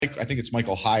I think it's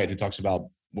Michael Hyatt who talks about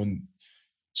when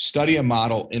study a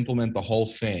model, implement the whole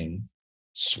thing,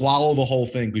 swallow the whole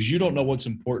thing, because you don't know what's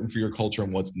important for your culture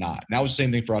and what's not. And that was the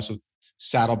same thing for us with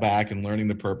Saddleback and learning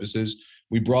the purposes.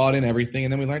 We brought in everything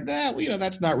and then we learned,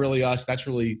 that's not really us. That's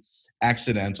really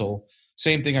accidental.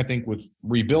 Same thing, I think, with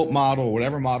Rebuilt model, or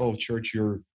whatever model of church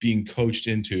you're being coached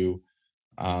into.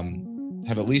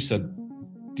 Have at least a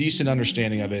decent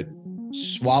understanding of it,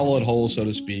 swallow it whole, so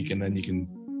to speak, and then you can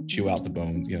chew out the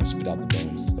bones, spit out the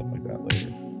bones and stuff like that later.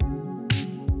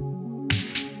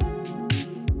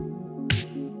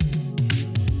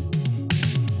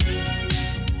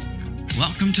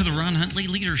 Welcome to the Ron Huntley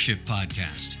Leadership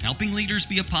Podcast, helping leaders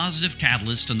be a positive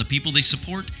catalyst on the people they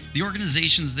support, the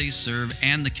organizations they serve,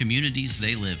 and the communities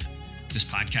they live. This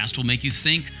podcast will make you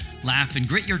think, laugh, and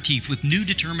grit your teeth with new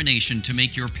determination to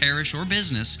make your parish or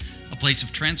business a place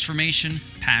of transformation,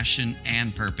 passion,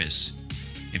 and purpose.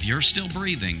 If you're still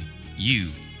breathing, you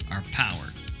are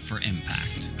powered for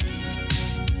impact.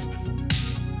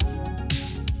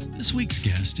 This week's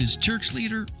guest is church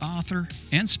leader, author,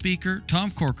 and speaker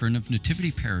Tom Corcoran of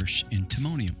Nativity Parish in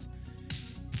Timonium.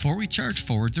 Before we charge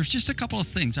forward, there's just a couple of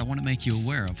things I want to make you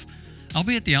aware of. I'll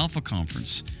be at the Alpha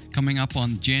Conference coming up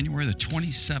on January the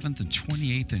 27th and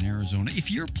 28th in Arizona.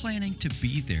 If you're planning to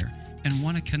be there and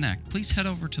want to connect, please head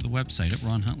over to the website at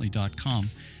ronhuntley.com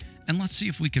and let's see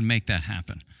if we can make that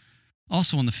happen.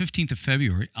 Also, on the 15th of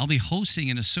February, I'll be hosting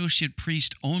an associate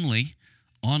priest only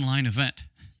online event.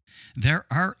 There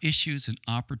are issues and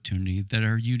opportunity that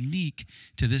are unique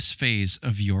to this phase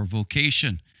of your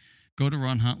vocation. Go to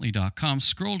ronhuntley.com,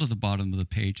 scroll to the bottom of the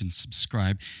page and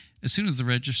subscribe. As soon as the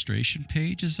registration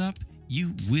page is up,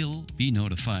 you will be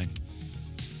notified.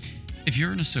 If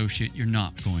you're an associate, you're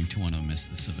not going to want to miss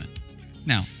this event.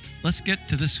 Now, let's get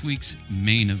to this week's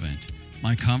main event,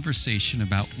 my conversation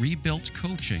about Rebuilt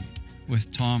coaching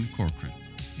with Tom Corcoran.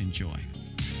 Enjoy.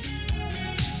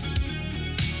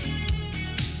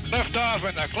 Lift off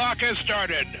and the clock has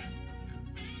started.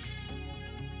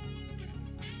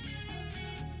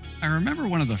 I remember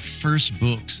one of the first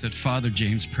books that Father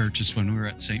James purchased when we were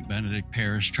at St. Benedict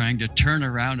Parish, trying to turn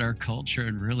around our culture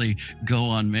and really go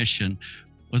on mission,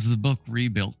 was the book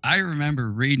Rebuilt. I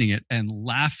remember reading it and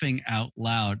laughing out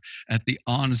loud at the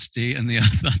honesty and the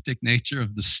authentic nature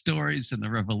of the stories and the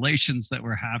revelations that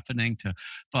were happening to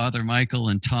Father Michael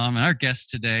and Tom. And our guest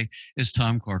today is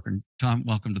Tom Corcoran. Tom,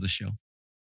 welcome to the show.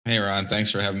 Hey, Ron,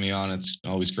 thanks for having me on. It's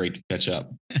always great to catch up.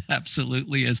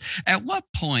 Absolutely is. At what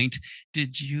point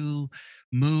did you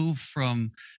move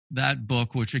from that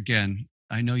book, which again,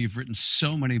 I know you've written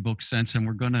so many books since, and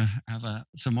we're going to have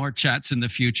some more chats in the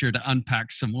future to unpack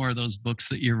some more of those books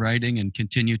that you're writing and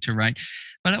continue to write.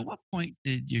 But at what point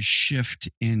did you shift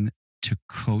into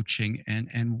coaching,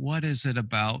 and what is it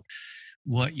about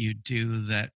what you do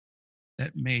that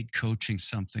made coaching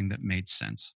something that made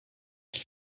sense?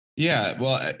 Yeah,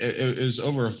 well, it was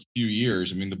over a few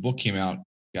years. I mean, the book came out,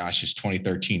 it's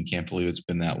 2013. Can't believe it's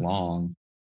been that long.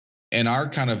 And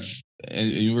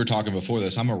and you were talking before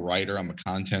this, I'm a writer, I'm a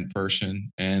content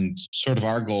person. And sort of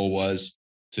our goal was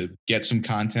to get some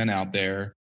content out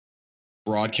there,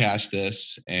 broadcast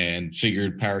this, and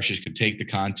figured parishes could take the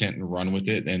content and run with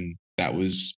it. And that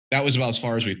was about as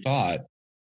far as we thought.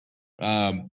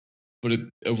 But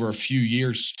over a few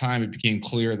years' time, it became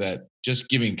clear that just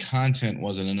giving content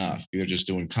wasn't enough. Either just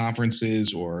doing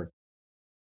conferences or,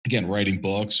 again, writing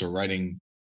books or writing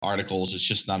articles. It's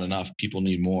just not enough. People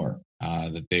need more.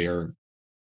 That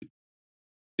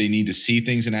they need to see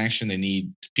things in action. They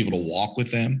need people to walk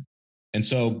with them. And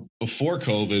so before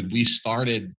COVID, we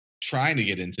started trying to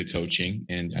get into coaching.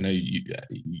 And I know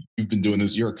you've been doing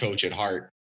this. You're a coach at heart.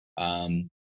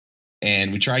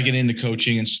 And we tried to get into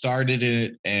coaching and started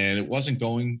it, and it wasn't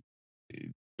going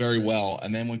very well.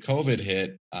 And then when COVID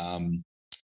hit,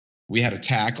 we had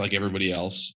attack like everybody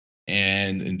else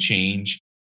and change.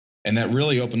 And that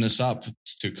really opened us up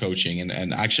to coaching.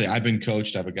 And actually, I've been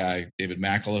coached. I have a guy, David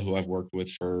Makala, who I've worked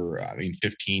with for,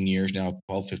 15 years now,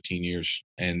 12, 15 years.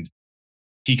 And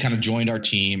he kind of joined our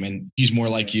team, and he's more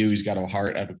like you. He's got a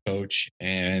heart of a coach.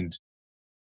 And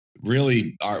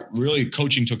really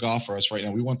coaching took off for us right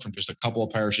now. We went from just a couple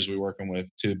of parishes we're working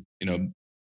with to,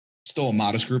 still a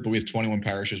modest group, but we have 21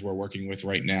 parishes we're working with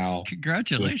right now.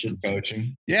 Congratulations.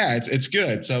 Coaching. Yeah, it's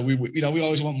good. So we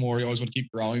always want more. We always want to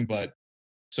keep growing. But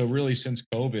so really since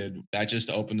COVID, that just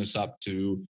opened us up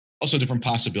to also different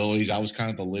possibilities. I was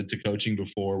kind of the lid to coaching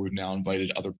before. We've now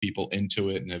invited other people into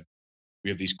it, and we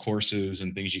have these courses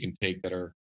and things you can take that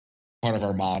are part of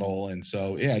our model. And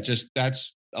so, yeah, just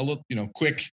that's a little,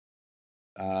 quick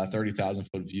 30,000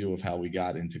 foot view of how we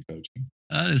got into coaching.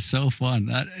 That is so fun.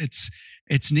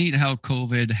 It's neat how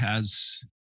COVID has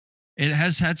it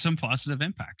has had some positive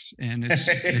impacts, and it's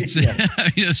Yeah.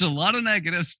 I mean, there's a lot of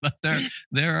negatives, but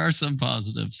there are some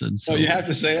positives. And so So you have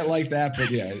to say it like that,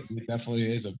 but yeah, it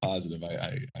definitely is a positive.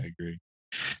 I agree.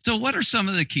 So what are some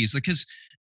of the keys? Because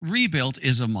Rebuilt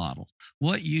is a model.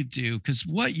 What you do, because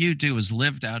what you do is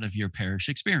lived out of your parish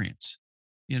experience.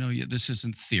 This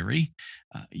isn't theory.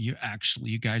 You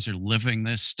guys are living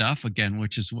this stuff again,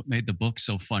 which is what made the book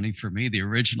so funny for me. The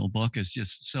original book is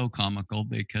just so comical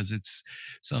because it's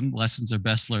some lessons are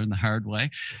best learned the hard way,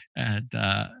 and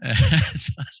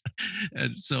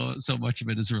and so much of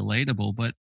it is relatable.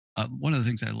 But one of the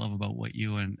things I love about what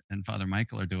you and Father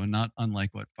Michael are doing, not unlike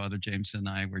what Father James and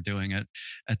I were doing at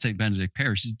St. Benedict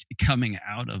Parish, is coming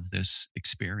out of this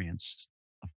experience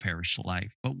of parish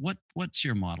life. But what's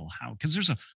your model? How? Because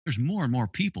there's more and more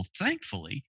people,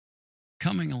 thankfully,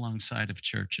 coming alongside of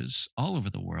churches all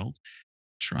over the world,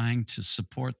 trying to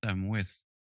support them with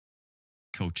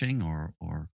coaching or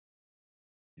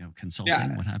consulting,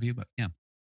 Yeah. what have you. But yeah.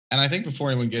 And I think before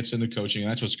anyone gets into coaching,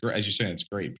 that's what's great. As you say, it's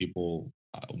great. People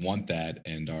want that,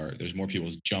 and there's more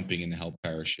people jumping in to help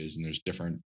parishes, and there's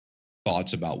different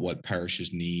thoughts about what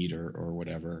parishes need or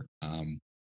whatever.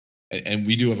 And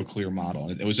we do have a clear model.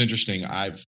 And it was interesting.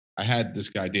 I had this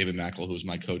guy David Mackel, who was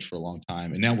my coach for a long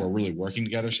time, and now we're really working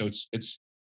together. So it's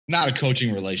not a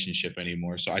coaching relationship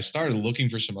anymore. So I started looking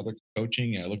for some other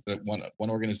coaching, and I looked at one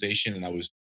organization, and I was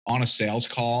on a sales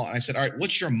call, and I said, "All right,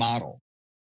 what's your model?"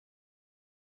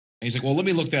 And he's like, "Well, let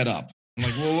me look that up." I'm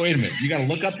like, "Well, wait a minute. You got to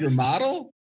look up your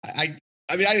model?" I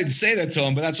mean, I didn't say that to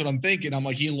him, but that's what I'm thinking. I'm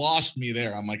like, he lost me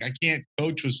there. I'm like, I can't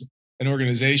coach with an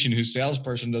organization whose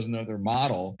salesperson doesn't know their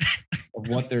model of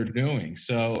what they're doing.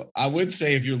 So I would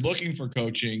say if you're looking for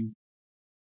coaching,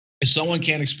 if someone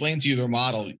can't explain to you their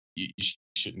model, you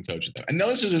shouldn't coach with them. I know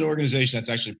this is an organization that's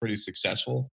actually pretty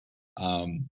successful,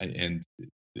 and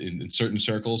in certain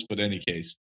circles, but in any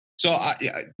case. So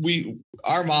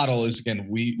our model is, again,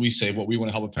 we say what we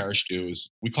want to help a parish do is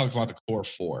we talk about the core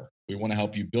four. We want to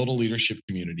help you build a leadership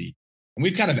community. And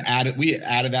we've kind of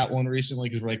added that one recently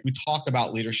because we're like, we talk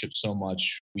about leadership so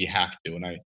much, we have to.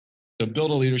 So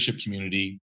build a leadership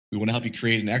community. We want to help you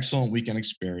create an excellent weekend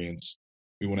experience.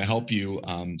 We want to help you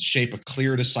shape a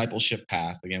clear discipleship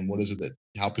path. Again, what is it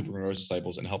how people grow as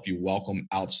disciples, and help you welcome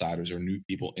outsiders or new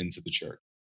people into the church.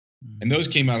 And those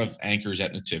came out of anchors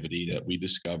at Nativity that we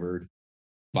discovered.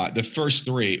 But the first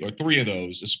three of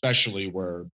those especially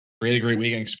were create a great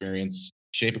weekend experience,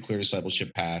 shape a clear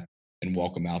discipleship path, and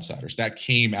welcome outsiders. That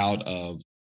came out of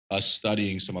us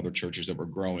studying some other churches that were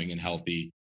growing and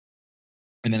healthy.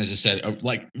 And then, as I said,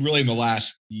 like really in the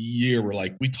last year, we're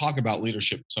like, we talk about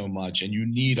leadership so much, and you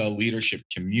need a leadership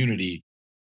community.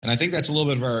 And I think that's a little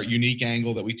bit of our unique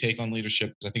angle that we take on leadership.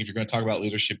 Because I think if you're going to talk about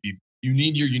leadership, you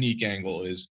need your unique angle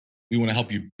is we want to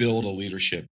help you build a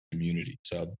leadership community.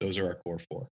 So those are our core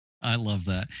four. I love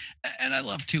that. And I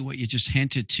love too what you just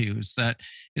hinted to is that,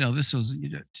 this was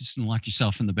just didn't lock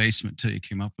yourself in the basement until you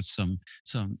came up with some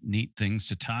neat things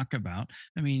to talk about.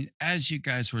 I mean, as you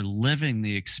guys were living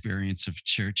the experience of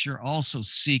church, you're also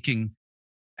seeking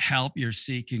help, you're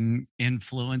seeking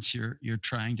influence, you're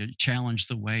trying to challenge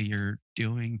the way you're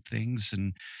doing things,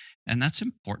 and that's an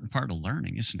important part of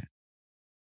learning, isn't it?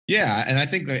 Yeah, and I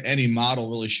think that any model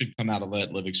really should come out of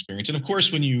that live experience. And of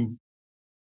course, when you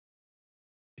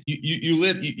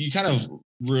live, you kind of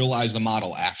realize the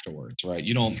model afterwards, right?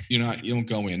 You don't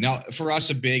go in. Now, for us,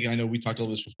 and I know we talked a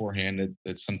little bit beforehand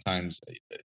that sometimes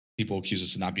people accuse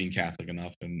us of not being Catholic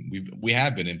enough, and we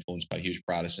have been influenced by huge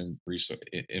Protestant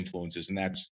influences, and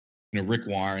that's Rick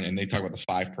Warren, and they talk about the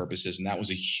 5 purposes, and that was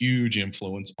a huge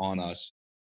influence on us.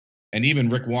 And even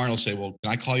Rick Warren will say, "Well,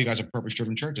 can I call you guys a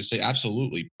purpose-driven church?" I say,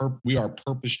 "Absolutely. We are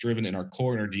purpose-driven in our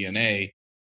core and our DNA."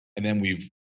 And then we've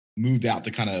moved out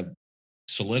to kind of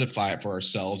solidify it for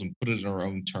ourselves and put it in our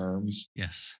own terms.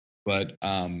 Yes. But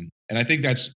and I think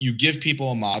that's, you give people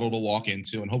a model to walk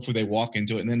into, and hopefully they walk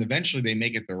into it, and then eventually they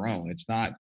make it their own. It's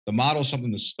not, the model is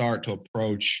something to start, to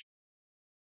approach,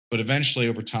 but eventually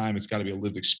over time it's got to be a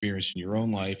lived experience in your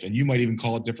own life, and you might even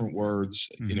call it different words,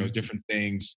 different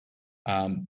things.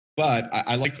 But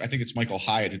I think it's Michael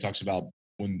Hyatt who talks about,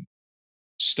 when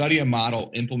study a model,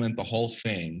 implement the whole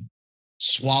thing,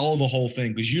 swallow the whole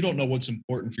thing, because you don't know what's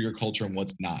important for your culture and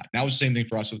what's not. That was the same thing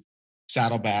for us with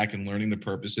Saddleback and learning the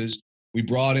purposes. We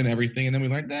brought in everything, and then we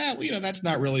learned, that's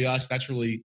not really us. That's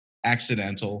really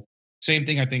accidental. Same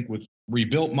thing, I think, with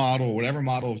Rebuilt model, or whatever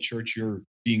model of church you're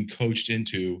being coached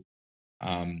into.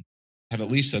 Have at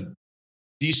least a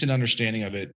decent understanding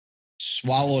of it,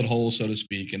 swallow it whole, so to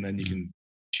speak, and then you can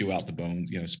chew out the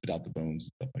bones, spit out the bones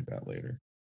and stuff like that later.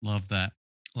 Love that.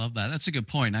 Love that. That's a good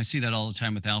point. I see that all the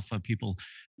time with alpha people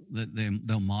that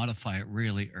they'll modify it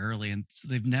really early, and so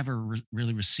they've never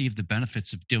really received the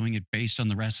benefits of doing it based on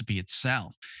the recipe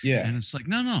itself. Yeah, And it's like,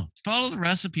 no, no, follow the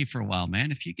recipe for a while,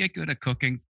 man. If you get good at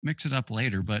cooking, mix it up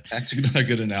later, but that's another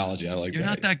good analogy. I like you're that.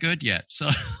 not that good yet. So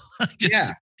just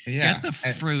Yeah, get yeah. the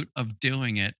fruit of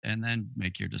doing it and then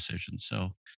make your decision.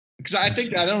 So, Because I so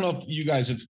think I don't know if you guys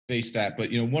have faced that, but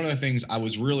one of the things I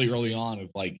was really early on of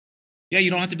like, yeah, you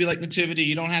don't have to be like Nativity,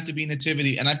 you don't have to be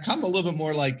Nativity, and I've come a little bit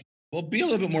more like, well, be a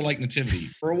little bit more like Nativity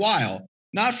for a while,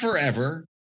 not forever,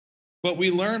 but we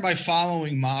learn by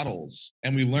following models,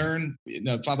 and we learn.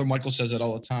 Father Michael says it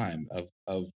all the time.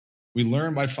 Of we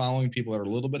learn by following people that are a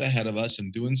little bit ahead of us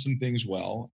and doing some things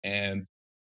well, and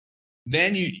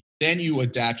then you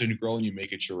adapt and grow and you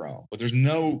make it your own. But there's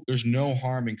no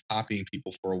harm in copying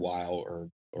people for a while or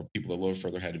people that are a little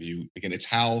further ahead of you. Again, it's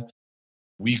how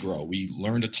we grow. We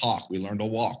learn to talk. We learn to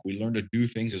walk. We learn to do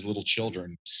things as little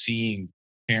children, seeing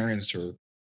parents or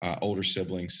older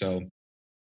siblings. So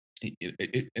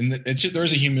it's just,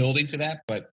 there's a humility to that,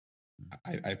 but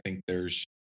I think there's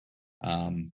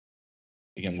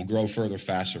again, we'll grow further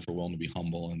faster if we're willing to be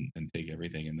humble and take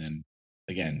everything, and then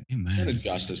again, and amen.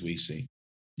 adjust as we see.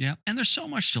 Yeah, and there's so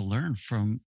much to learn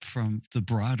from the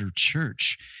broader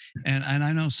church, and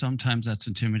I know sometimes that's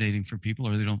intimidating for people,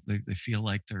 or they feel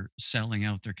like they're selling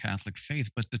out their Catholic faith.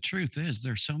 But the truth is,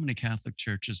 there's so many Catholic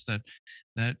churches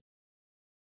that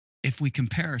if we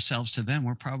compare ourselves to them,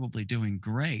 we're probably doing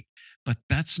great. But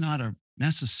that's not a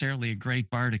necessarily a great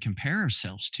bar to compare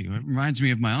ourselves to. It reminds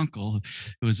me of my uncle,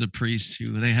 who was a priest,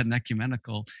 who they had an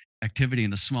ecumenical activity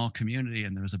in a small community,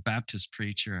 and there was a Baptist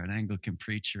preacher, an Anglican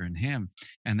preacher, and him,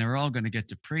 and they were all going to get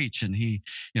to preach. And he,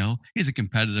 he's a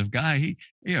competitive guy. He,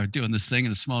 doing this thing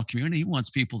in a small community, he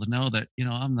wants people to know that,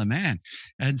 I'm the man.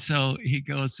 And so he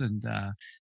goes and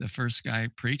the first guy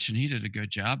preached, and he did a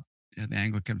good job, the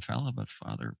Anglican fellow, but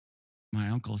Father my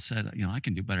uncle said, I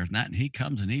can do better than that. And he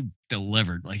comes and he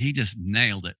delivered, like he just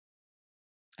nailed it.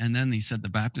 And then he said the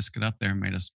Baptists got up there and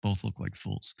made us both look like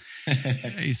fools.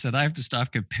 He said, I have to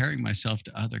stop comparing myself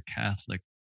to other Catholic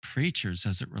preachers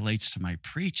as it relates to my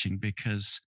preaching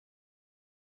because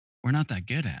we're not that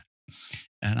good at it.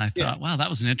 And I Yeah. thought, wow, that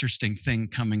was an interesting thing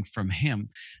coming from him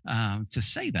to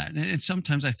say that. And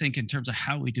sometimes I think, in terms of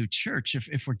how we do church,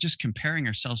 if we're just comparing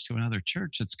ourselves to another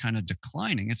church, it's kind of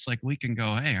declining. It's like we can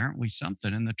go, hey, aren't we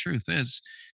something? And the truth is,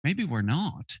 maybe we're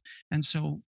not. And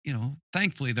so,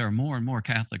 thankfully, there are more and more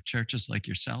Catholic churches like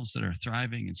yourselves that are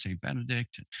thriving in St.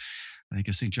 Benedict. I think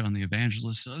of St. John the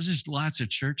Evangelist. So there's just lots of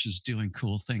churches doing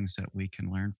cool things that we can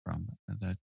learn from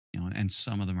that, and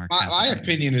some of them are My Catholic.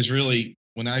 opinion is really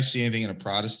when I see anything in a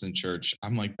Protestant church,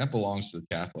 I'm like, that belongs to the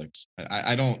Catholics.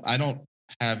 I don't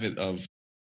have it of,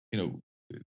 you know,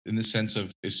 in the sense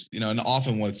of is, and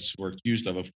often what's we're accused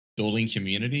of building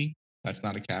community. That's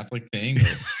not a Catholic thing. Or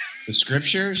the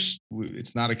scriptures,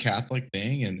 it's not a Catholic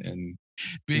thing. And you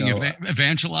Being know,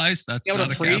 evangelized, be that's able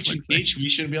not to a preach Catholic and thing. teach, we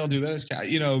shouldn't be able to do that as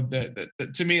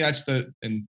that to me that's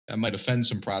and I might offend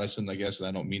some Protestants, I guess, and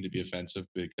I don't mean to be offensive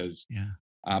because Yeah.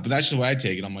 but that's the way I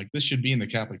take it. I'm like, this should be in the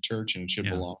Catholic Church and it should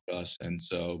Yeah. belong to us. And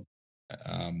so,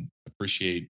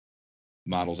 appreciate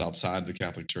models outside the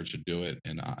Catholic Church to do it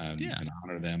Yeah. and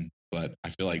honor them. But I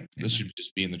feel like this Amen. should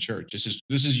just be in the church. This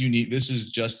is unique. This is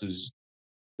just as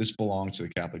this belongs to the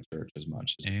Catholic Church as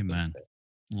much as Amen.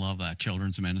 Love that.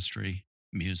 Children's ministry,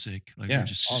 music. Like there's yeah.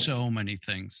 just so many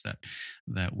things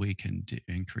that we can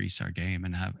increase our game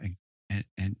and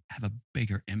and have a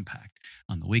bigger impact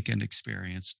on the weekend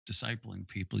experience, discipling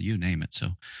people, you name it.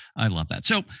 So I love that.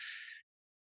 So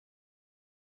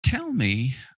tell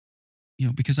me,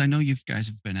 because I know you guys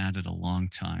have been at it a long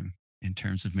time in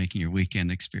terms of making your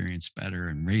weekend experience better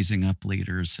and raising up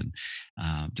leaders and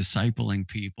discipling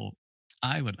people.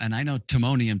 And I know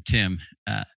Timonium Tim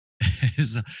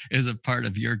is a part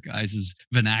of your guys'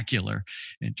 vernacular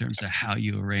in terms of how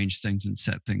you arrange things and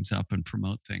set things up and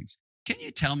promote things. Can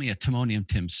you tell me a Timonium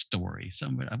Tim story?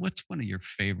 What's one of your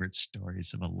favorite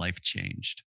stories of a life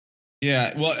changed?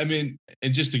 Yeah, well, I mean,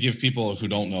 and just to give people who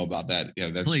don't know about that, yeah,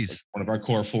 that's like Please. one of our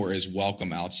core four is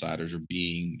welcome outsiders or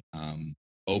being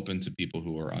open to people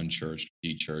who are unchurched,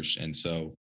 dechurched. And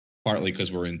so, partly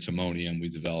because we're in Timonium, we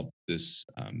developed this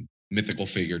mythical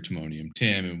figure, Timonium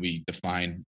Tim, and we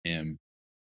define him.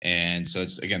 And so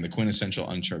it's again the quintessential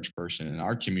unchurched person in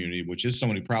our community, which is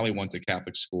someone who probably went to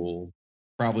Catholic school,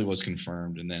 probably was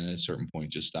confirmed, and then at a certain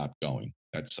point just stopped going.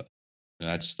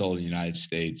 That's still in the United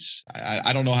States.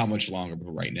 I don't know how much longer,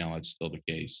 but right now it's still the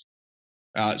case.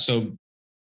 So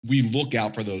we look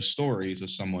out for those stories of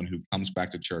someone who comes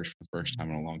back to church for the first time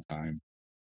in a long time,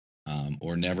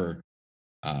 or never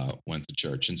went to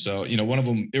church. And so, one of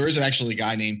them, there is actually a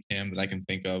guy named Tim that I can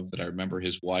think of that I remember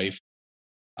his wife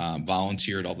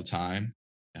volunteered all the time.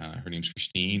 Her name's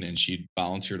Christine, and she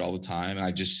volunteered all the time. And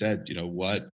I just said,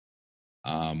 what,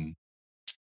 um,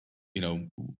 you know,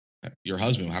 your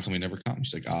husband, how come he never comes?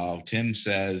 She's like, oh, Tim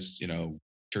says,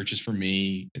 church is for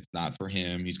me. It's not for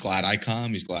him. He's glad I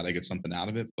come. He's glad I get something out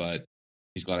of it, but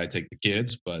he's glad I take the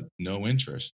kids, but no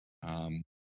interest. And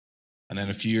then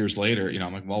a few years later,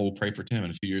 I'm like, well, we'll pray for Tim.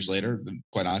 And a few years later,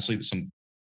 quite honestly, some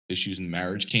issues in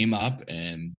marriage came up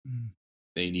and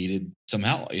they needed some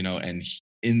help, and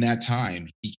in that time,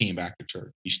 he came back to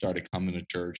church. He started coming to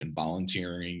church and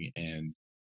volunteering and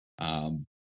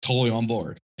totally on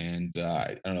board. And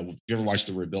I don't know if you ever watched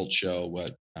the Rebuilt show,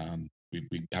 what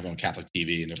we have it on Catholic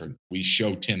TV, and we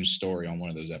show Tim's story on one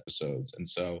of those episodes. And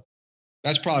so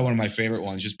that's probably one of my favorite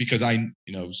ones, just because I,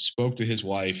 spoke to his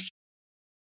wife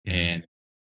and,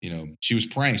 she was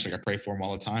praying. She's like, I pray for him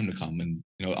all the time to come. And,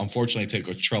 unfortunately take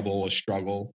a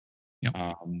struggle. Yep.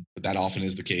 But that often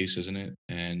is the case, isn't it?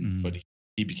 And, but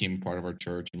he became a part of our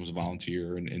church and was a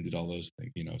volunteer and did all those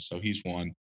things, so he's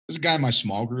one. There's a guy in my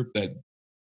small group that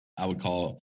I would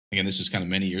call, again, this is kind of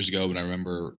many years ago, but I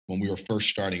remember when we were first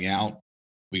starting out,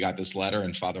 we got this letter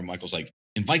and Father Michael's like,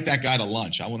 invite that guy to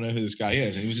lunch. I want to know who this guy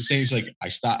is. And he was just saying, he's like,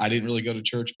 I didn't really go to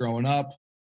church growing up.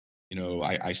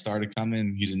 I started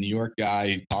coming. He's a New York guy.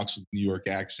 He talks with New York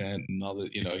accent and all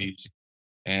that,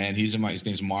 his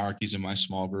name's Mark. He's in my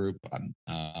small group.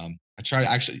 I tried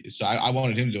actually, so I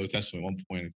wanted him to do a testimony at one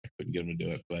point. I couldn't get him to do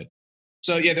it, but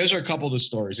so yeah, those are a couple of the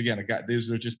stories. Again,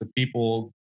 these are just the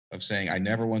people of saying, I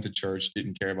never went to church,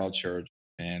 didn't care about church.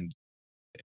 And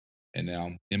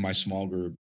now in my small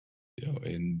group,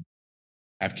 and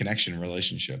have connection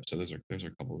relationships. So those are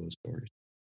a couple of those stories.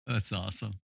 That's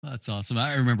awesome. That's awesome.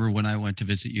 I remember when I went to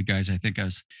visit you guys, I think I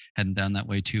was heading down that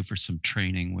way too for some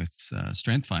training with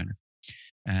Strength Finder,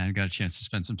 and got a chance to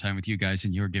spend some time with you guys.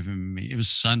 And you were giving me, it was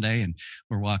Sunday, and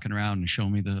we're walking around and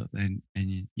showing me and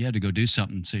you had to go do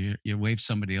something. So you waved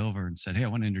somebody over and said, hey, I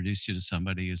want to introduce you to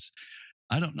somebody who's,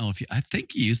 I don't know if I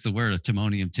think you used the word of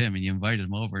Timonium Tim, and you invited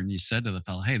him over and you said to the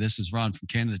fellow, hey, this is Ron from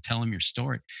Canada. Tell him your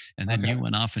story. And then you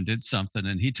went off and did something,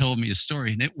 and he told me a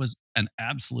story, and it was an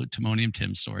absolute Timonium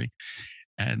Tim story.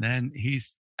 And then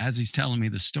as he's telling me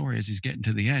the story, as he's getting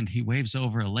to the end, he waves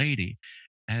over a lady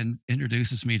and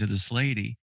introduces me to this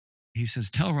lady. He says,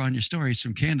 tell Ron your story. He's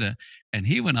from Canada. And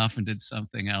he went off and did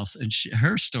something else. And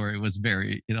her story was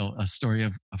very, a story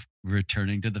of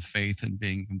returning to the faith and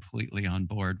being completely on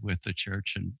board with the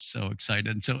church and so excited.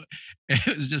 And so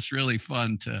it was just really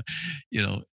fun to,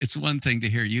 it's one thing to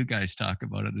hear you guys talk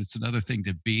about it. It's another thing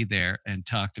to be there and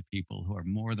talk to people who are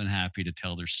more than happy to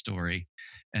tell their story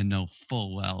and know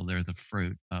full well they're the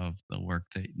fruit of the work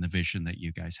and the vision that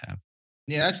you guys have.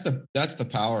 Yeah, that's the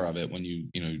power of it when you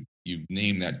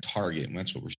name that target. And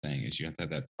that's what we're saying is you have to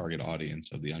have that target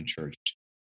audience of the unchurched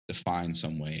defined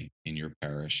some way in your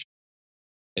parish.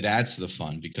 It adds to the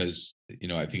fun because,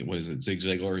 I think, what is it? Zig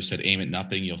Ziglar said, aim at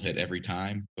nothing, you'll hit every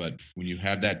time. But when you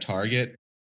have that target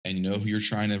and you know who you're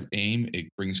trying to aim, it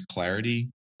brings clarity.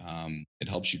 It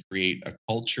helps you create a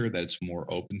culture that's more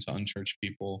open to unchurched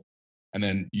people. And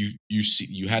then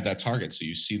you had that target. So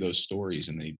you see those stories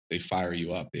and they fire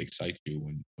you up. They excite you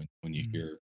when you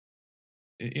hear,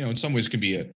 in some ways it can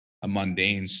be a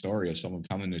mundane story of someone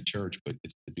coming to church, but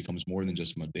it becomes more than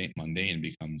just mundane. It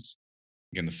becomes,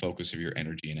 again, the focus of your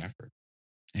energy and effort.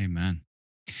 Amen.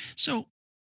 So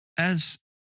as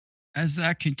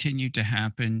that continued to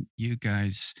happen, you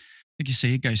guys, like you say,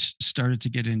 you guys started to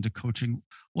get into coaching.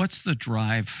 What's the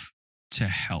drive to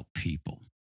help people?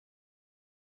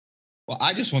 Well,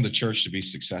 I just want the church to be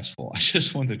successful. I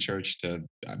just want the church to,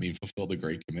 fulfill the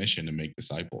Great Commission and make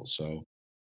disciples. So,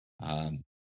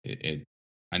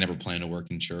 I never planned to work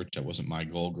in church. That wasn't my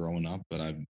goal growing up,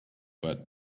 but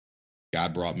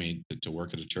God brought me to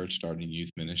work at a church, starting youth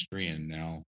ministry. And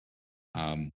now,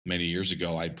 many years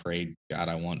ago, I prayed, God,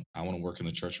 I want to work in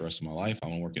the church the rest of my life. I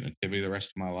want to work in Nativity the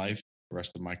rest of my life, the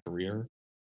rest of my career,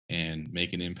 and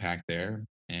make an impact there.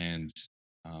 And,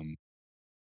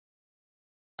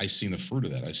 I've seen the fruit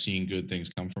of that. I've seen good things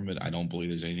come from it. I don't believe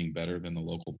there's anything better than the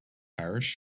local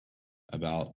parish and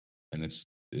it's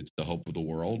the hope of the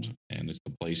world, and it's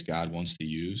the place God wants to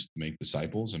use to make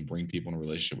disciples and bring people in a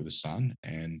relationship with His Son.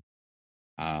 And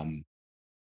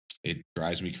it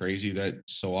drives me crazy that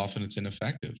so often it's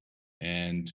ineffective.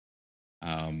 And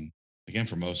again,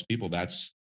 for most people,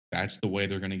 that's the way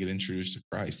they're going to get introduced to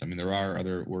Christ. There are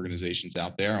other organizations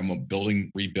out there.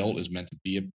 Rebuilt is meant to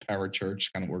be a parachurch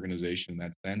kind of organization in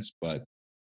that sense, but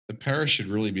the parish should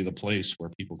really be the place where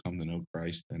people come to know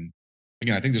Christ. And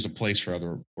again, I think there's a place for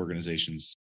other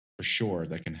organizations for sure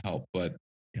that can help, but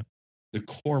Yep. the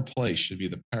core place should be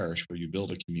the parish where you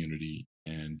build a community,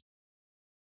 and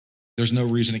there's no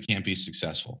reason it can't be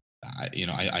successful.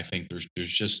 I think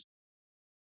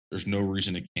there's no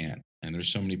reason it can't. And there's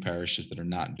so many parishes that are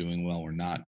not doing well or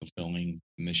not fulfilling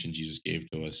the mission Jesus gave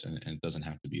to us, and it doesn't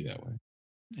have to be that way.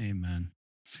 Amen.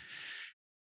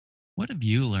 What have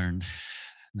you learned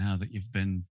now that you've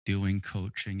been doing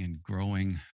coaching and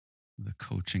growing the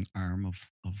coaching arm of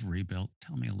Rebuilt?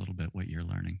 Tell me a little bit what you're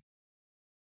learning.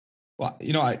 Well,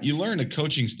 you learn that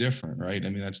coaching's different, right? I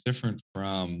mean, that's different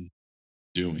from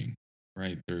doing,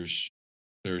 right? There's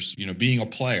being a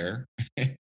player,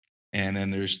 and then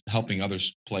there's helping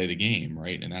others play the game,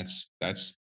 right? And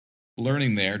that's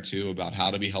learning there too about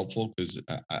how to be helpful, because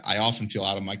I often feel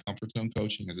out of my comfort zone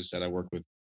coaching. As I said, I work with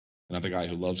another guy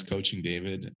who loves coaching,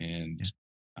 David, and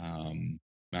Yeah.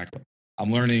 Mac.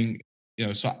 I'm learning,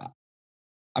 so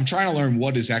I'm trying to learn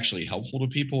what is actually helpful to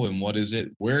people and what is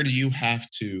it. Where do you have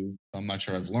to? I'm not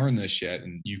sure I've learned this yet,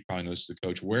 and you probably know this as a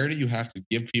coach. Where do you have to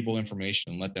give people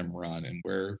information and let them run, and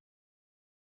where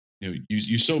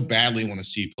you so badly want to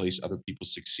see other people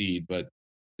succeed, but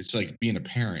it's like being a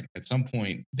parent. At some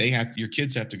point, your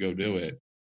kids have to go do it.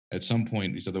 At some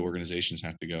point, these other organizations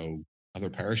have to go. Other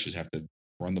parishes have to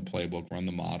run the playbook, run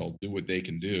the model, do what they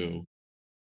can do,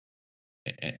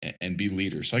 and be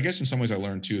leaders. So I guess in some ways, I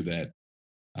learned too that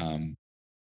um,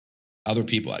 other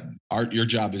people, your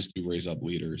job is to raise up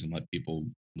leaders and let people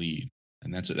lead,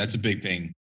 and that's a big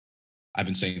thing. I've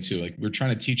been saying too, like we're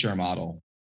trying to teach our model,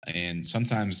 and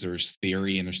sometimes there's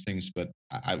theory and there's things, but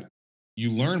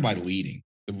you learn by leading.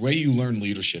 The way you learn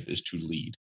leadership is to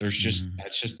lead. Mhm.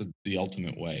 That's just the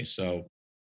ultimate way. So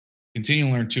continue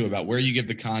to learn too about where you give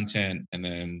the content, and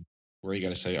then where you got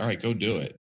to say, all right, go do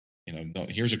it.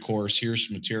 Here's a course, here's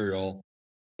material,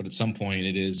 but at some point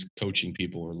it is coaching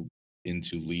people or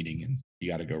into leading, and you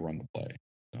got to go run the play.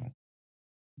 So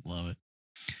Love it.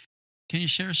 Can you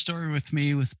share a story with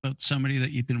me about somebody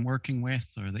that you've been working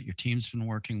with or that your team's been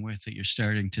working with that you're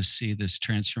starting to see this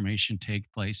transformation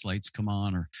take place, lights come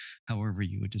on, or however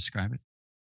you would describe it?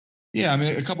 yeah, I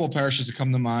mean, a couple of parishes that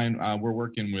come to mind. We're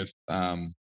working with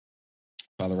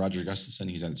Father Roger Gustafson.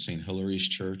 He's at St. Hilary's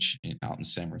Church out in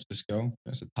San Francisco.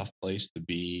 It's a tough place to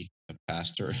be a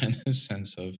pastor in the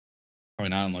sense of probably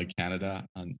not unlike Canada,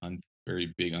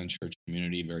 very big unchurched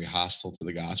community, very hostile to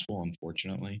the gospel,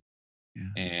 unfortunately. Yeah.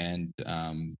 And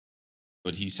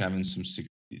but he's having some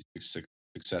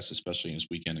success, especially in his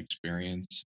weekend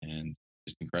experience, and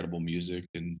just incredible music.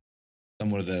 And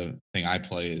somewhat of the thing I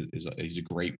play is he's a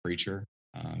great preacher,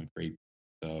 great.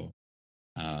 So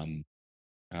um,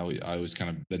 I always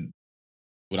kind of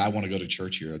would I want to go to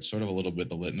church here? It's sort of a little bit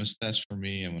the litmus test for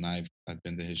me. And when I've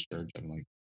been to his church, I'm like,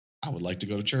 I would like to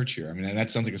go to church here. I mean, and that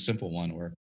sounds like a simple one.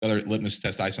 Or the other litmus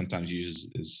test I sometimes use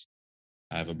is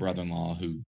I have a brother-in-law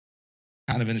who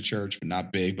kind of in a church, but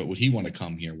not big. But would he want to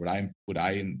come here?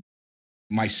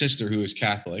 My sister who is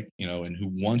Catholic, and who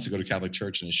wants to go to Catholic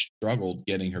church and has struggled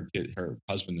getting her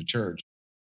husband to church.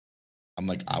 I'm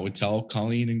like, I would tell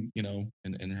Colleen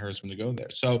and her husband to go there.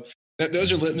 So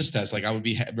those are litmus tests. Like I would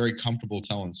be very comfortable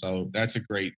telling. So that's a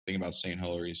great thing about St.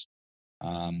 Hilary's.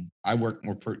 I work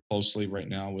more closely right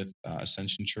now with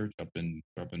Ascension Church up in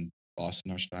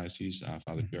Boston Archdiocese,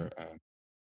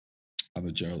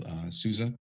 Father Gerald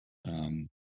Souza, um,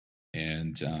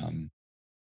 and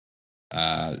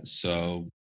so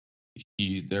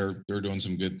they're doing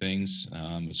some good things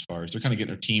as far as they're kind of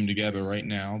getting their team together right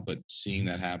now. But seeing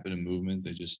that happen in movement,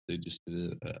 they just did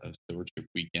a stewardship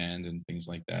weekend and things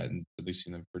like that, and so they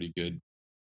seem to have pretty good.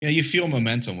 Yeah, you feel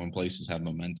momentum when places have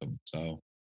momentum. So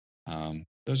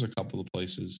there's a couple of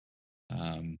places.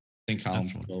 St. That's Column,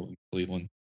 what. Cleveland.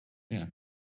 Yeah.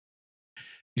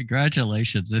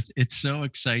 Congratulations. It's so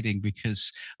exciting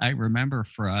because I remember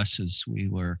for us as we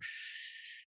were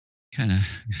kind of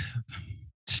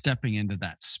stepping into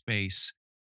that space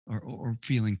or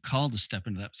feeling called to step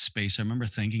into that space, I remember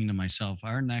thinking to myself,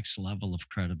 our next level of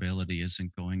credibility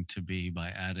isn't going to be by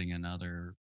adding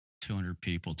another 200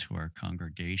 people to our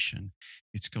congregation.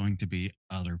 It's going to be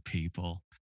other people's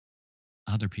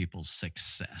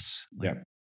success, like Yeah.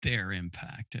 their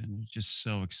impact. And it's just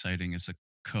so exciting as a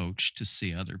coach to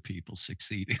see other people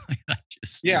succeeding like that.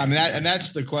 Just Yeah. I mean, and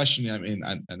that's the question. I mean,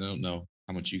 I don't know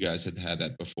how much you guys had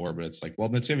that before, but it's like, well,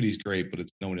 nativity is great, but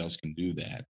it's no one else can do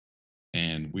that.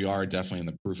 And we are definitely in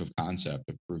the proof of concept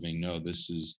of proving no,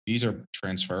 these are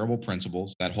transferable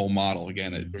principles. That whole model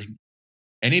again,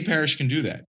 any parish can do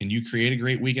that. Can you create a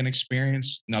great weekend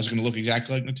experience? Now, is it going to look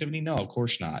exactly like nativity? No, of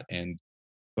course not.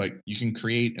 But you can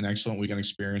create an excellent weekend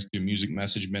experience through music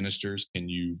message ministers. Can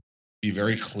you be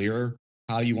very clear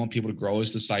how you want people to grow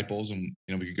as disciples, and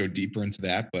we could go deeper into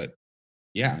that. But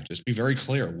yeah, just be very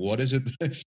clear. What is it?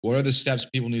 What are the steps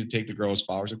people need to take to grow as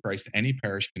followers of Christ? Any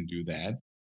parish can do that.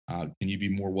 Can you be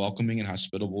more welcoming and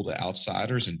hospitable to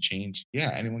outsiders and change?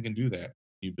 Yeah, anyone can do that.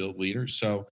 You build leaders.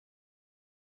 So,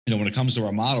 when it comes to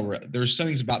our model, there's some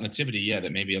things about nativity, yeah,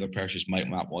 that maybe other parishes might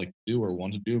not like to do or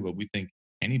want to do, but we think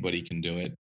anybody can do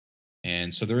it.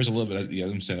 And so there is a little bit,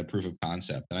 as I'm saying, a proof of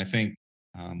concept. And I think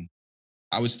um,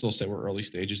 I would still say we're early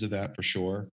stages of that for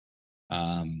sure.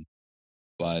 Um,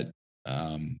 but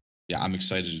yeah, I'm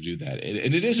excited to do that.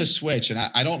 And it is a switch. And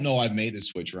I don't know I've made the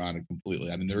switch around it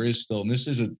completely. I mean, there is still, and this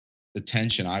is the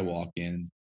tension I walk in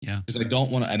Yeah. because I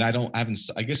don't want to, and I haven't,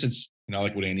 I guess it's,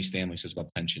 like what Andy Stanley says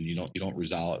about tension. You don't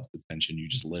resolve the tension, you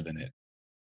just live in it.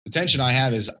 The tension I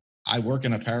have is I work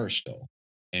in a parish still.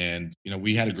 And,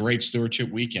 we had a great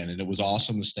stewardship weekend and it was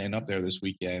awesome to stand up there this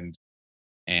weekend.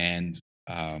 And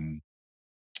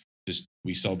just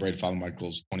we celebrated Father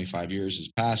Michael's 25 years as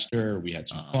pastor. We had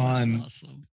some fun. That's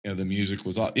awesome. The music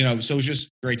was, so it was just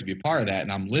great to be a part of that.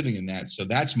 And I'm living in that. So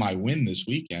that's my win this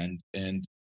weekend. And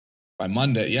by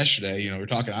yesterday, we're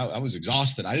talking, I was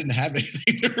exhausted. I didn't have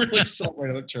anything to really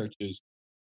celebrate other churches.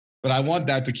 But I want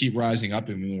that to keep rising up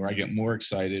in me where I get more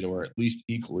excited or at least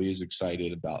equally as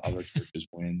excited about other churches'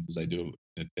 wins as I do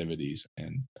nativities.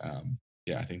 And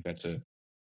yeah, I think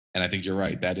and I think you're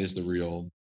right. That's the real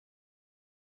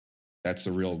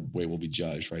way we'll be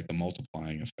judged, right? The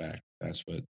multiplying effect. That's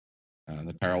what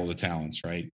the parable of the talents,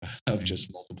 right? Of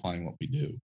just multiplying what we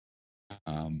do.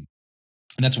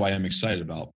 And that's why I'm excited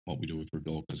about what we do with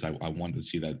Rebuild, because I wanted to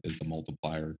see that as the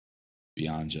multiplier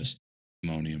beyond just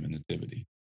Timonium and Nativity.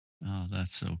 Oh,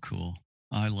 that's so cool.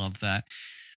 I love that.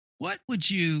 What would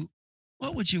you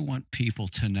want people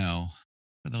to know,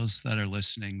 for those that are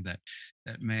listening that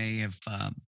may have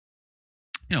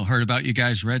heard about you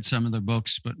guys, read some of the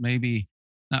books, but maybe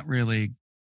not really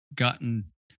gotten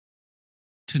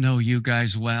to know you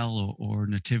guys well or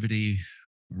Nativity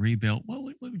Rebuilt? What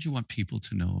would you want people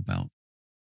to know about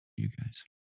you guys?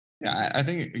 Yeah, I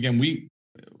think again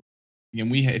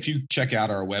if you check out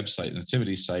our website,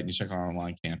 Nativity site, and you check our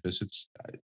online campus,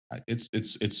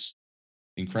 it's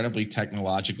incredibly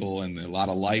technological and a lot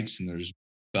of lights and there's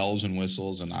bells and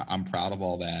whistles, and I'm proud of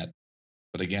all that.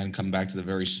 But again, come back to the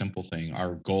very simple thing.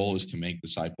 Our goal is to make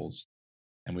disciples,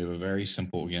 and we have a very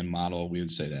simple model. We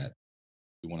would say that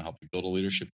we want to help you build a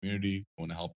leadership community. We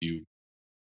want to help you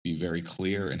be very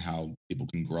clear in how people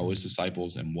can grow as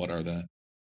disciples and what are the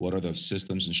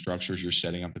systems and structures you're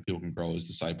setting up that people can grow as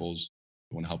disciples.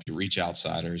 We want to help you reach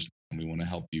outsiders, and we want to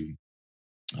help you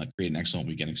create an excellent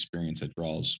weekend experience that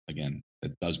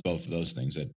that does both of those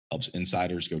things. That helps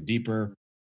insiders go deeper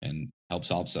and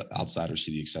helps outsiders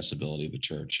see the accessibility of the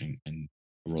church and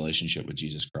a relationship with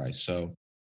Jesus Christ. So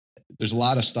there's a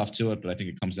lot of stuff to it, but I think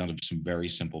it comes down to some very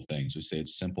simple things. We say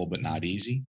it's simple but not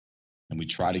easy, and we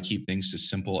try to keep things as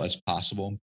simple as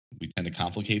possible. We tend to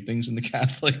complicate things in the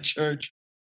Catholic Church,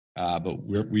 but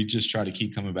we just try to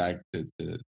keep coming back to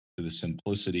the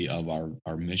simplicity of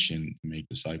our mission to make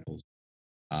disciples.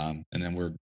 And then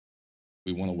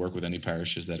we want to work with any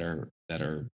parishes that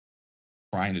are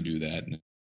trying to do that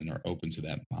and are open to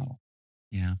that model.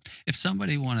 Yeah. If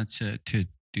somebody wanted to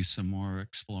do some more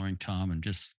exploring, Tom, and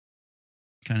just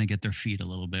kind of get their feet a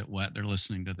little bit wet, they're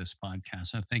listening to this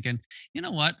podcast, I'm thinking, you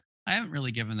know what? I haven't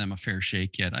really given them a fair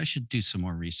shake yet. I should do some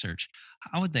more research.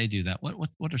 How would they do that?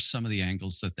 What are some of the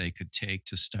angles that they could take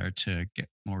to start to get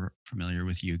more familiar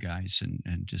with you guys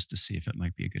and just to see if it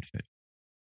might be a good fit?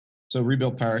 So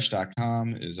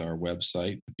rebuildparish.com is our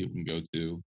website that people can go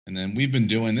to. And then we've been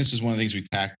doing, this is one of the things we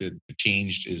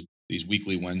changed is these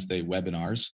weekly Wednesday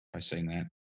webinars, by saying that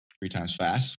 3 times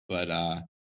fast, but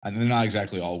and they're not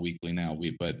exactly all weekly now.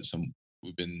 We've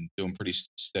been doing pretty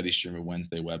steady stream of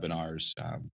Wednesday webinars.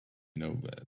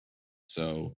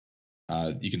 So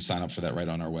you can sign up for that right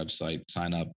on our website.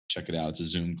 Sign up, check it out. It's a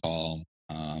Zoom call,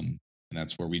 and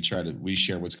that's where we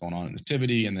share what's going on in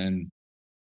Nativity, and then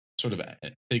sort of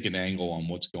take an angle on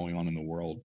what's going on in the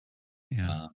world.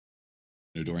 Yeah.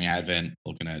 During Advent,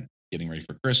 looking at getting ready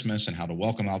for Christmas and how to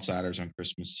welcome outsiders on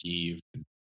Christmas Eve.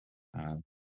 And,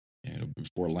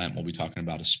 before Lent, we'll be talking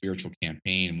about a spiritual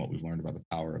campaign and what we've learned about the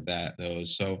power of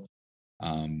those. So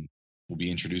we'll be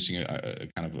introducing a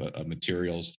kind of a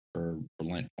materials for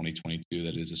Lent 2022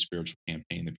 that is a spiritual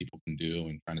campaign that people can do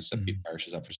and trying to set people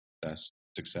parishes up for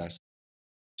success.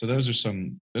 So those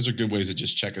are good ways to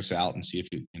just check us out and see if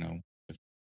if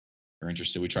you're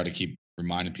interested. We try to keep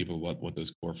reminding people what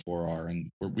those core 4 are, and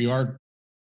we are.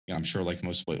 I'm sure, like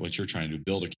most what you're trying to do,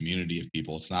 build a community of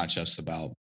people. It's not just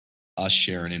about us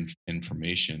sharing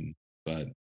information, but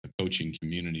a coaching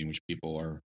community in which people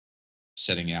are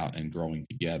setting out and growing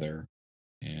together.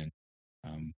 And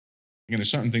again,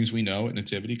 there's certain things we know at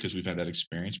Nativity because we've had that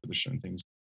experience, but there's certain things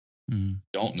we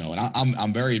don't know. And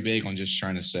I'm very big on just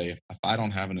trying to say, if I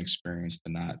don't have an experience,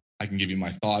 then I can give you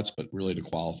my thoughts, but really to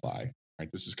qualify, right?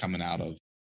 This is coming out of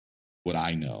what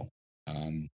I know.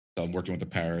 So I'm working with the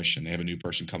parish, and they have a new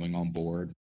person coming on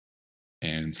board,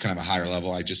 and it's kind of a higher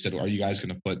level. I just said, are you guys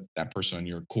going to put that person on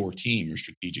your core team, your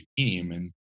strategic team?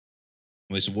 And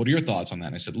they said, what are your thoughts on that?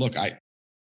 And I said, look,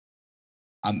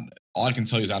 all I can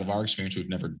tell you is out of our experience, we've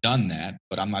never done that,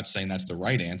 but I'm not saying that's the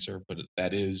right answer, but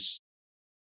that is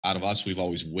out of us. We've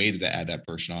always waited to add that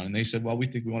person on. And they said, well, we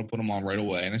think we want to put them on right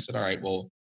away. And I said, all right, well,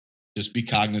 just be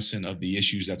cognizant of the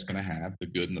issues that's going to have, the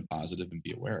good and the positive, and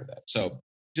be aware of that. So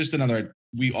just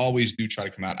we always do try to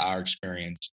come out our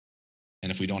experience. And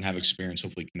if we don't have experience,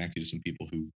 hopefully connect you to some people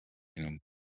who've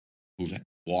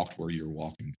walked where you're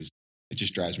walking, because it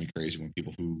just drives me crazy when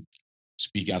people who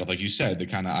speak out of, like you said, the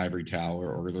kind of ivory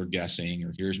tower, or they're guessing,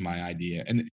 or here's my idea.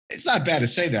 And it's not bad to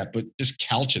say that, but just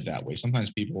couch it that way.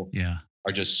 Sometimes people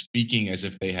are just speaking as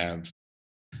if they have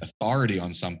authority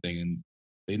on something, and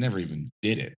they never even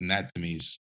did it. And that to me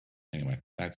is, anyway,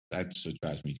 that's what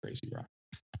drives me crazy, Ron.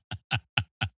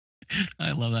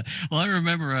 I love that. Well, I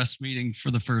remember us meeting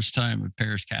for the first time at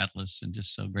Parish Catalyst, and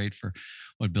just so great for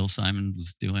what Bill Simon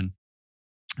was doing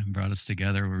and brought us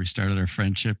together, where we started our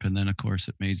friendship. And then, of course,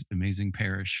 Amazing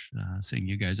Parish, seeing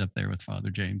you guys up there with Father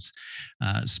James,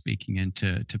 speaking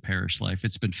into parish life.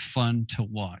 It's been fun to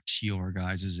watch your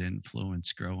guys'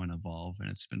 influence grow and evolve, and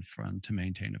it's been fun to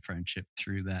maintain a friendship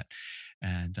through that.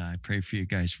 And I pray for you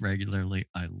guys regularly.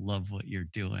 I love what you're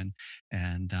doing,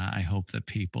 and I hope that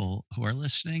people who are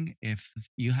listening, if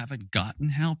you haven't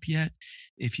gotten help yet,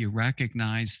 if you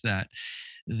recognize that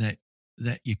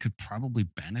you could probably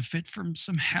benefit from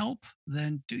some help,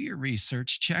 then do your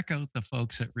research. Check out the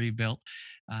folks at Rebuilt.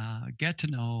 Get to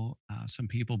know some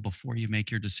people before you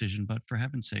make your decision. But for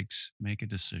heaven's sakes, make a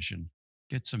decision.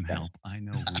 Get some help. I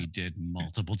know we did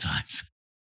multiple times.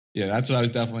 Yeah, that's what I was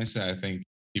definitely saying. I think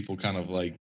people kind of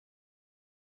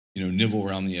nibble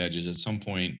around the edges. At some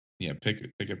point,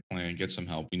 pick a plan, get some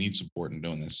help. We need support in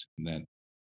doing this. And then,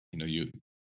 you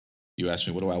asked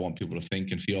me, what do I want people to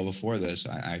think and feel before this?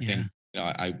 I think,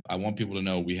 I want people to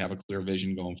know we have a clear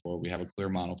vision going forward. We have a clear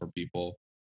model for people.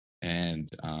 And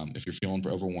if you're feeling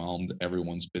overwhelmed,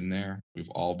 everyone's been there. We've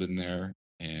all been there.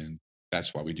 And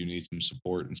that's why we do need some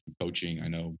support and some coaching. I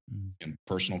know a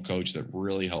personal coach that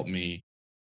really helped me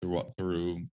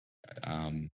through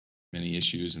many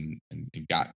issues and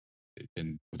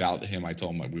without him, I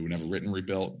told him we would never written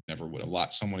Rebuilt, never would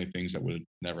have so many things that would have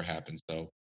never happened. So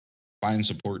finding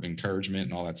support and encouragement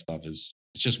and all that stuff it's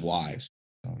just wise.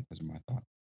 So those are my thoughts.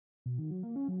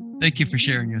 Thank you for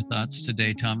sharing your thoughts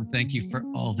today, Tom. And thank you for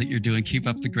all that you're doing. Keep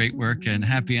up the great work, and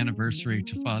happy anniversary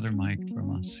to Father Mike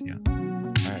from us. Yeah.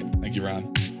 All right. Thank you,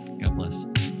 Ron. God bless.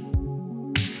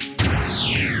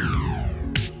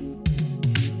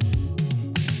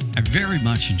 I very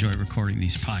much enjoy recording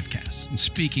these podcasts and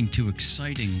speaking to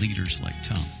exciting leaders like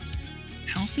Tom.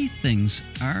 Healthy things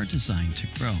are designed to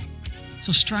grow.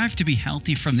 So strive to be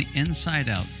healthy from the inside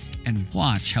out, and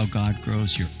watch how God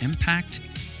grows your impact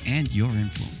and your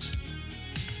influence.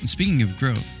 And speaking of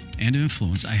growth and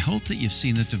influence, I hope that you've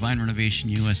seen that Divine Renovation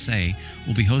USA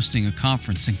will be hosting a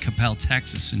conference in Coppell,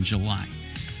 Texas in July.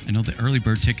 I know the early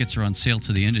bird tickets are on sale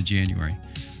to the end of January.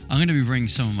 I'm going to be bringing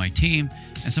some of my team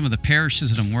and some of the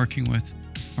parishes that I'm working with.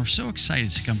 We're so excited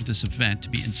to come to this event, to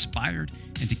be inspired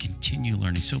and to continue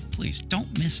learning. So please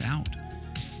don't miss out.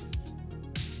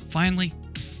 Finally,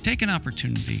 take an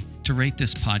opportunity to rate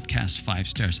this podcast 5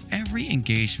 stars. Every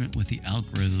engagement with the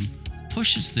algorithm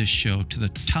pushes this show to the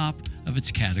top of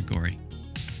its category.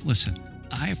 Listen,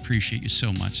 I appreciate you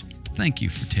so much. Thank you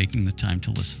for taking the time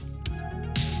to listen.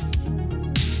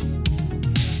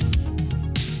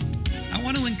 I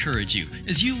want to encourage you,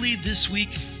 as you lead this week,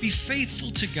 be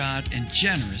faithful to God and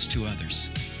generous to others.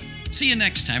 See you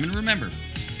next time, and remember,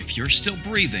 if you're still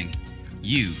breathing,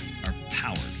 you are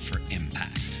powered